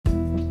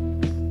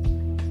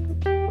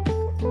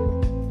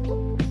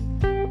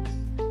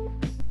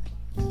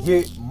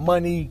Get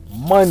Money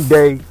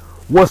Monday.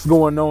 What's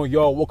going on,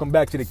 y'all? Welcome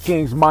back to the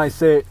King's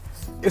Mindset.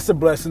 It's a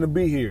blessing to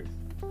be here.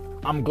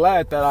 I'm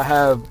glad that I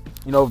have,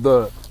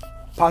 the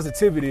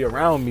positivity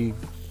around me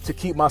to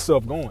keep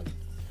myself going.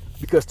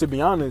 Because to be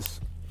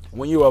honest,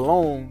 when you're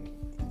alone,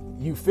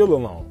 you feel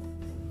alone.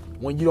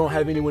 When you don't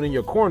have anyone in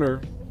your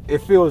corner, it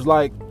feels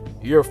like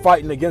you're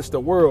fighting against the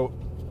world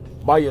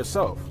by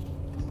yourself.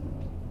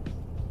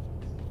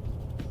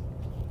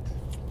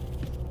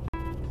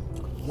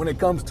 When it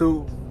comes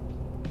to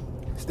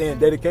staying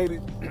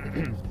dedicated,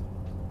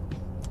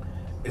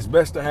 it's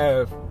best to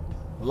have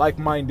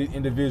like-minded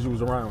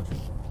individuals around you.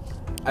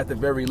 At the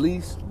very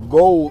least,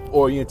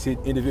 goal-oriented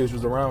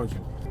individuals around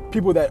you.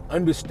 People that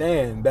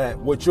understand that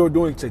what you're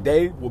doing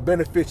today will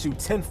benefit you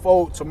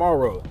tenfold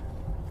tomorrow.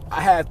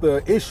 I had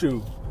the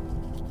issue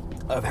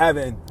of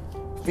having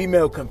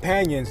female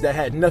companions that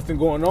had nothing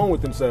going on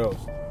with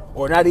themselves,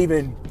 or not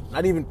even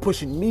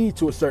pushing me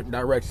to a certain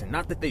direction.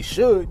 Not that they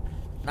should,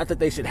 not that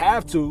they should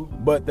have to,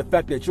 but the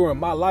fact that you're in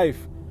my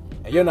life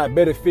and you're not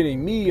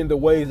benefiting me in the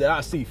ways that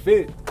I see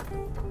fit,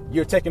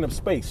 you're taking up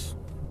space.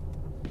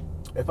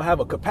 If I have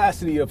a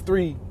capacity of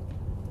 3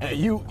 and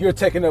you're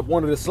taking up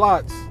one of the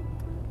slots,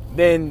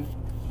 then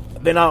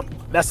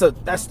that's a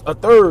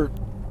third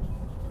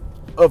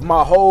of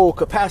my whole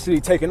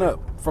capacity taken up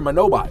from a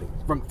nobody,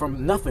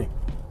 from nothing.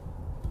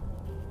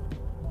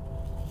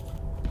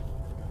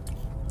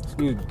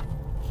 Excuse me.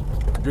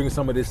 Drinking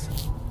some of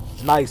this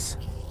nice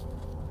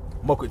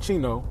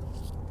mochaccino.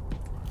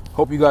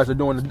 Hope you guys are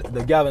doing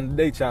the gallon a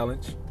day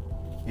challenge.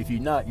 If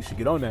you're not, you should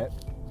get on that.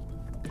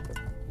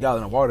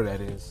 Gallon of water, that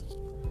is.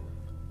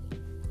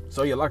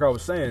 So yeah, like I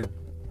was saying,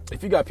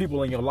 if you got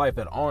people in your life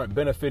that aren't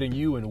benefiting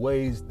you in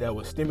ways that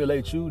would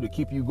stimulate you to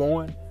keep you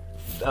going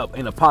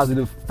in a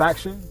positive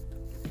fashion,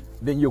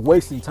 then you're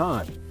wasting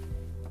time.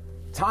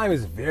 Time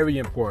is very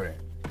important.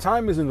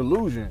 Time is an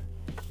illusion,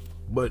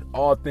 but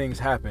all things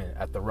happen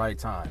at the right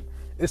time.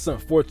 It's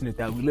unfortunate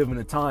that we live in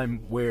a time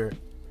where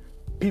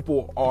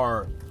people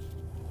are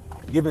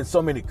given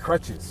so many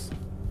crutches,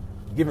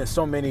 given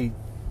so many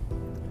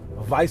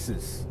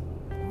vices.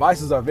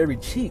 Vices are very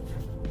cheap.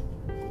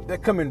 They're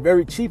coming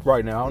very cheap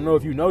right now. I don't know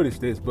if you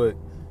noticed this, but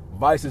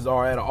vices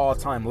are at an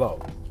all-time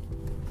low.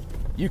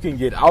 You can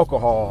get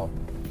alcohol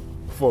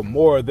for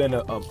more than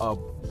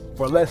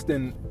for less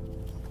than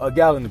a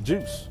gallon of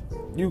juice.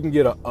 You can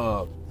get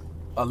a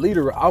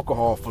liter of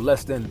alcohol for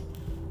less than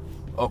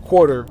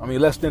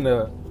less than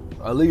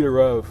a liter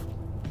of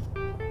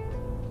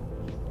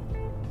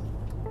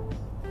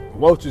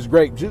Welch's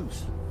grape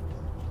juice,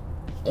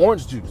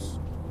 orange juice.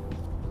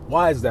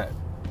 Why is that?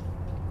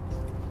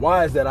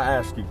 Why is that, I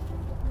ask you?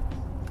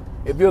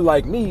 If you're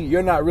like me,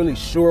 you're not really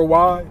sure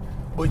why,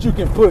 but you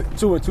can put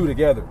 2 and 2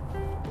 together.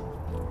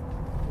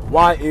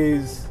 Why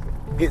is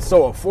it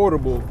so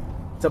affordable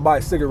to buy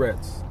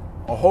cigarettes?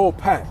 A whole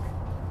pack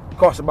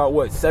costs about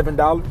what, $7?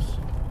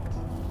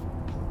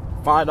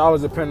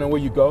 $5 depending on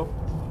where you go.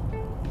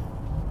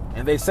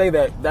 And they say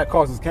that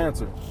causes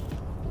cancer.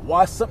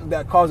 Why is something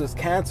that causes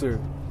cancer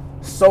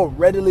so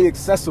readily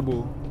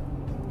accessible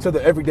to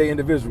the everyday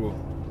individual?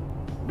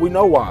 We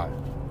know why.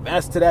 The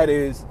answer to that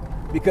is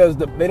because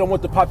they don't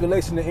want the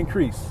population to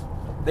increase.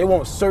 They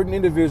want certain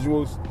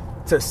individuals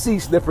to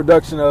cease their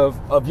production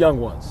of young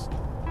ones.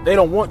 They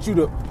don't want you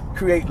to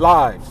create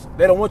lives.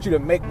 They don't want you to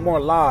make more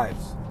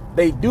lives.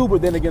 They do,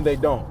 but then again, they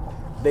don't.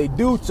 They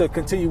do to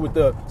continue with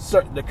the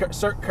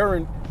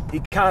current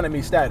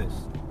economy status,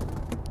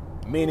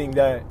 meaning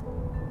that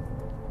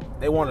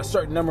they want a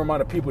certain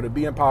amount of people to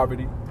be in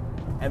poverty,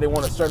 and they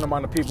want a certain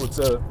amount of people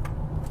to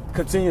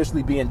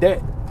continuously be in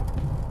debt.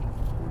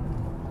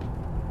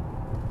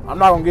 I'm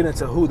not going to get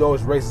into who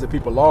those races of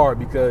people are,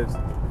 because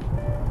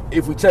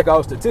if we check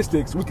out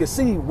statistics, we can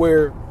see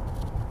where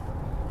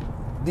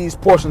these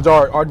portions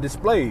are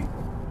displayed.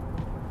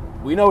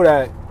 We know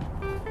that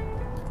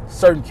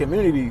certain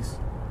communities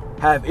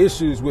have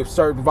issues with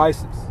certain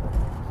vices.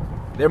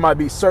 There might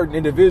be certain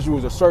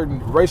individuals or certain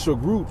racial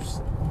groups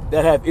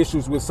that have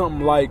issues with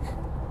something like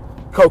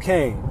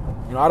cocaine.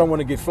 I don't want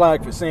to get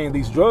flagged for saying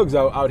these drugs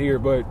out here,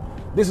 but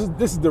this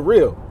is the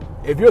real.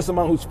 If you're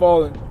someone who's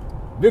fallen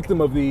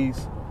victim of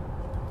these,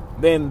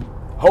 then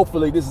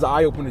hopefully this is an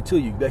eye-opener to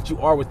you that you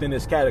are within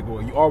this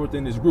category. You are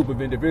within this group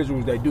of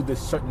individuals that do this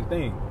certain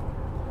thing.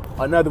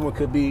 Another one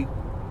could be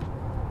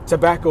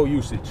tobacco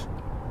usage.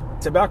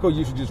 Tobacco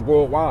usage is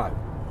worldwide.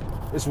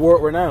 It's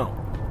world renowned.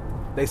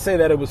 They say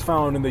that it was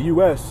found in the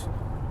U.S.,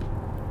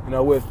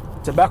 with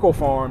tobacco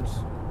farms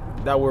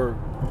that were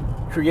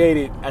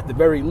created, at the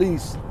very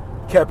least,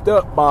 kept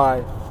up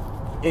by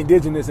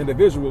indigenous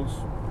individuals.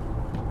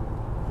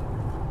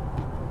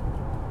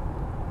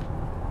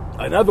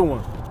 Another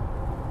one,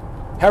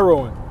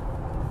 heroin,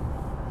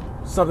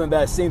 something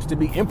that seems to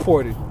be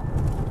imported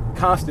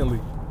constantly.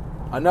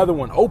 Another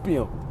one,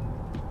 opium.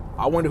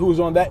 I wonder who's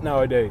on that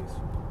nowadays.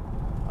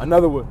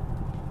 Another one,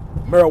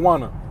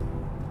 marijuana.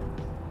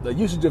 The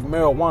usage of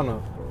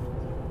marijuana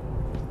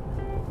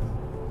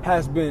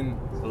has been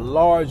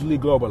largely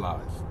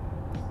globalized.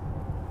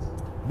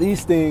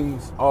 These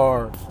things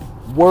are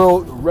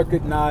world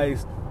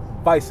recognized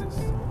vices.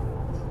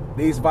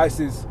 These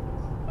vices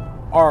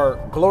are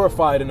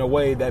glorified in a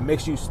way that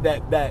makes you,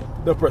 that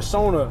the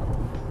persona,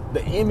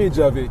 the image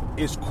of it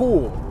is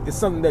cool. It's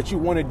something that you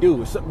want to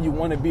do. It's something you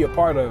want to be a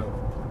part of.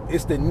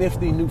 It's the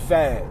nifty new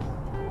fad.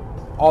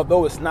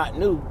 Although it's not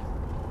new,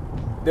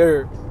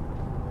 they're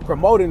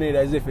promoting it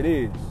as if it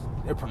is.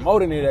 They're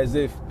promoting it as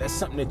if that's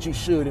something that you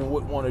should and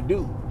would want to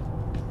do.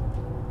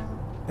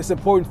 It's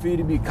important for you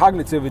to be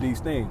cognitive of these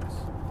things.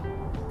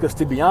 Because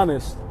to be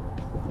honest,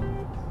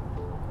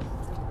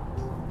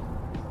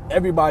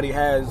 everybody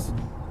has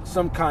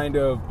some kind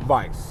of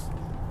vice.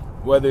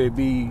 Whether it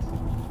be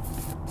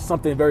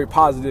something very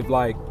positive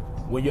like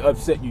when you're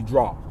upset you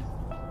draw.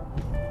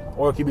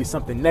 Or it could be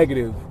something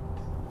negative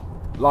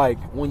like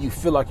when you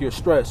feel like you're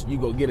stressed, you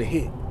go get a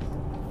hit.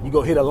 You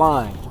go hit a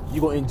line.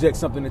 You go inject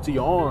something into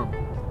your arm.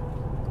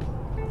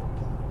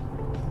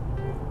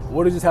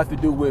 What does this have to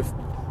do with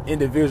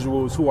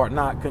individuals who are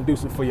not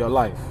conducive for your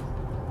life?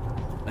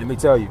 Let me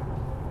tell you.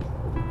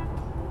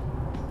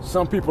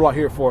 Some people are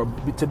here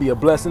to be a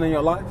blessing in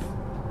your life,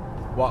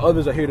 while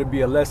others are here to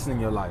be a lesson in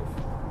your life.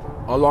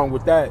 Along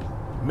with that,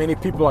 many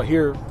people are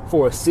here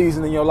for a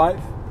season in your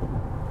life,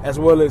 as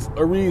well as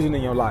a reason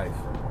in your life.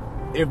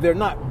 If they're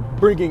not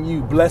bringing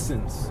you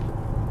blessings,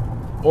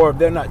 or if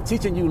they're not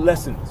teaching you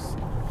lessons,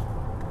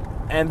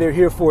 and they're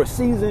here for a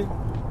season,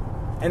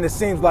 and it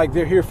seems like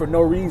they're here for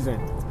no reason,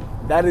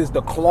 that is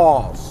the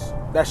clause.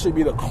 That should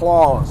be the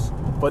clause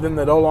for them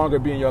to no longer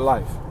be in your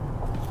life.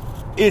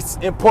 It's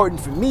important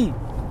for me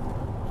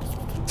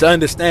to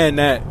understand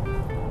that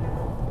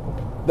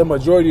the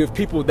majority of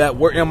people that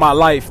were in my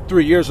life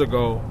 3 years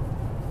ago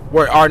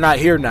are not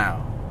here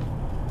now.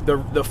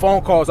 The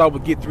phone calls I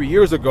would get 3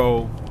 years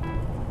ago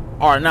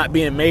are not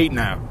being made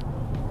now.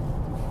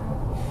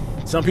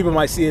 Some people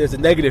might see it as a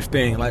negative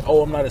thing, like,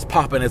 oh, I'm not as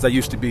popping as I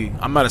used to be.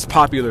 I'm not as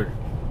popular.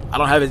 I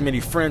don't have as many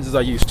friends as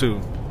I used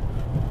to.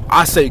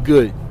 I say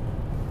good.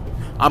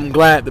 I'm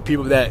glad the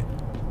people that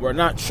were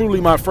not truly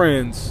my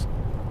friends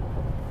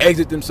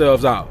exit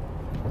themselves out.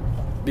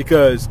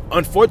 Because,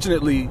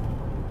 unfortunately,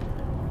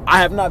 I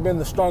have not been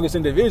the strongest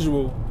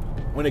individual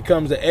when it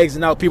comes to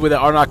exiting out people that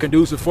are not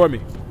conducive for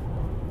me.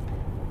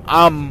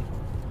 I'm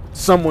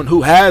someone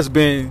who has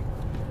been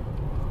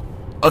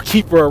a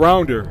keeper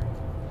around her.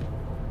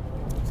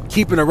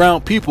 Keeping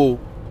around people,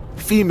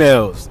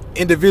 females,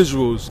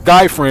 individuals,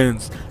 guy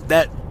friends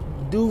that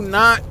do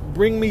not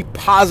bring me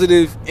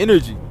positive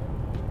energy.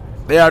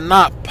 They are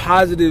not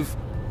positive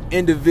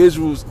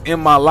individuals in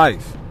my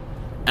life.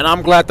 And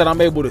I'm glad that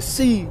I'm able to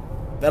see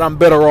that I'm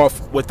better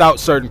off without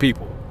certain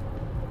people.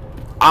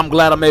 I'm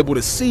glad I'm able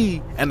to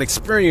see and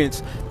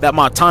experience that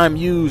my time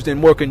used in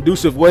more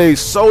conducive ways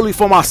solely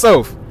for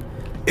myself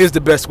is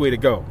the best way to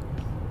go.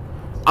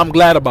 I'm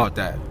glad about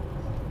that.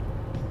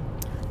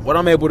 What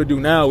I'm able to do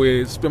now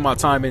is spend my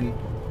time in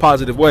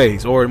positive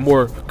ways or in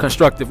more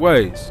constructive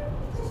ways.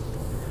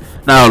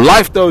 Now,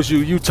 life throws you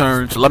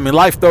U-turns.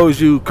 Life throws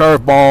you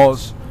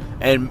curveballs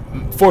and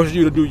forces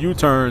you to do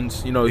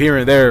U-turns, here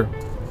and there.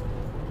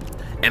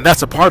 And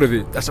that's a part of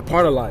it. That's a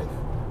part of life.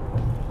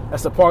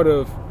 That's a part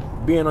of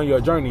being on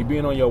your journey,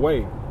 being on your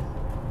way.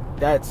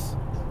 That's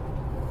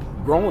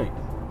growing.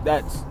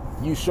 That's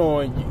you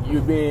showing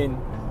you being,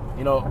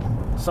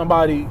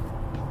 somebody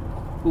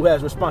who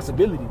has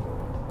responsibility,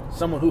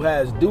 someone who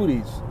has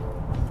duties.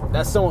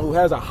 That's someone who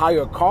has a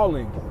higher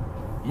calling.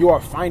 You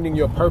are finding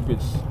your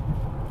purpose.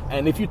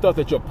 And if you thought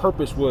that your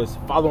purpose was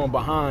following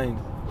behind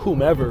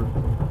whomever,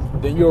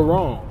 then you're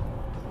wrong.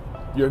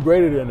 You're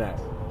greater than that.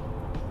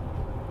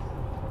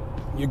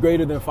 You're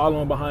greater than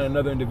following behind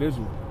another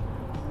individual.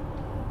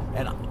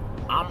 And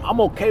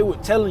I'm okay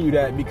with telling you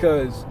that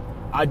because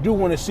I do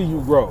want to see you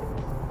grow.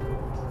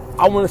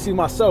 I want to see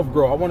myself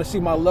grow. I want to see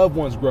my loved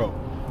ones grow.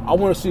 I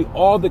want to see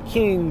all the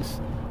kings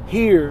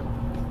here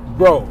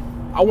grow.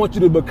 I want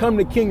you to become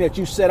the king that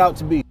you set out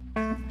to be.